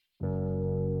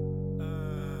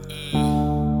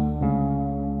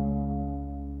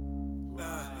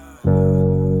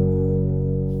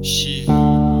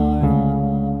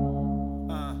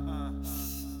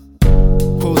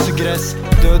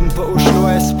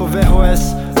på VHS.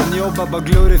 En jobb er bare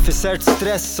glorifisert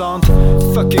stress, sant?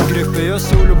 Fucking gruppe, gjør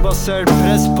solobasert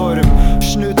press på dem.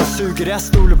 Snutesuger, jeg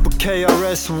stoler på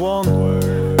KRS-One.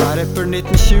 Jeg rapper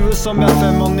 1920 som jeg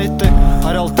er 95.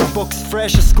 Har alltid box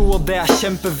fresh sko, og det er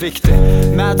kjempeviktig.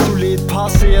 Mad solid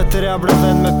passe etter jeg ble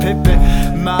venn med Pippi.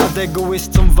 Mad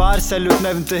egoist som hver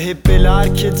selvutnevnte hippie. Lær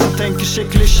kids som tenker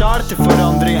skikkelig skjær til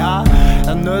forandring, hæ?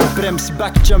 En nødbrems,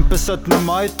 backjumper 17.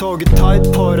 mai-toget tight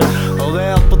på det. Og det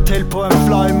er på til på en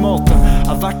fly måte.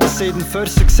 Har vært det siden før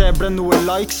suksess ble noe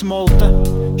likes målte.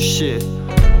 Shit.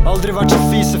 Aldri vært så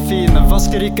fisefine.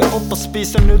 Vasker ikke opp og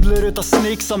spiser nudler ut av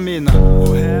sneaksa mine.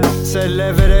 Selv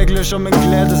lever regler som en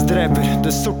gledesdreper.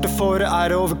 Det sorte fåret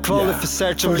er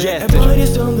overkvalifisert som gjeter. For det er bare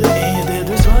som det er, det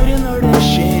du svarer når det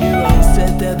skjer.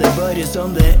 Uansett er det bare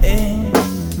som det er.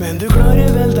 Men du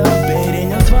klarer vel da bedre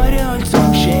enn å svare alt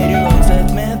som skjer. Uansett,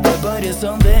 men det er bare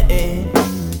som det er.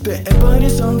 Det er bare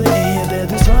som det er, det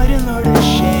du svarer når det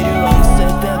skjer.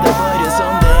 Uansett er det bare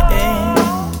som det er.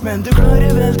 Men du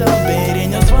klarer vel da bedre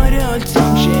enn å svare alt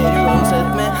som skjer. Uansett,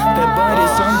 men det er bare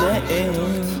som det er.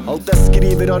 Alt jeg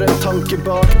skriver har en tanke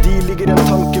bak, de ligger en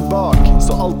tanke bak.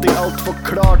 Så alt er alt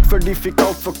forklart, før de fikk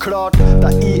alt forklart.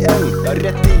 Det er IN, jeg er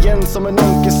rett igjen som en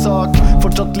ankesak.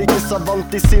 Fortsatt like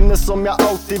savant i sinne som jeg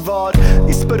alltid var.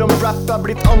 De spør om rap er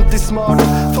blitt antismart.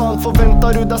 Faen,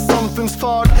 forventar du deg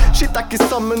samfunnsfart? Shit er ikke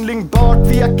sammenlignbart,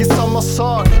 vi er ikke samme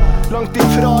sak. Langt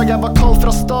ifra, jeg var kald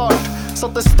fra start.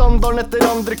 Satte standarden etter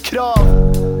andre krav.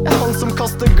 Jeg er han som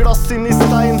kaster glass inn i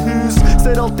steinhus.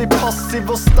 Ser alltid passiv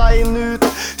og stein ut.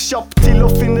 Kjapp til å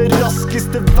finne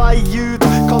raskeste vei ut.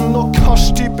 Kan nok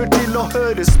hasjtyper til å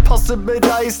høres passe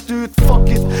bereist ut. Fuck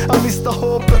it, jeg mistet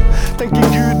håpet. Tenker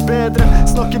Gud bedre.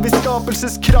 Snakker vi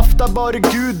skapelseskraft, er bare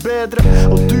Gud bedre.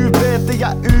 Og du vet det,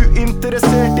 jeg er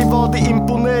uinteressert i hva de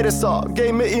imponeres av.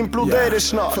 Gamet imploderer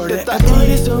snart. For det er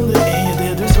bare som det er,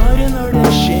 det du svarer når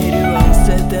det skjer.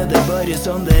 Uansett er det bare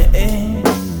som det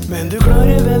er. Men du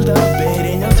klarer vel da bedre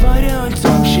enn å svare alt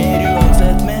som skjer.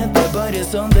 Uansett, men det er bare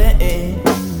som det er.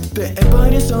 Det er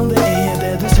bare som det er,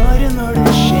 det du svarer når det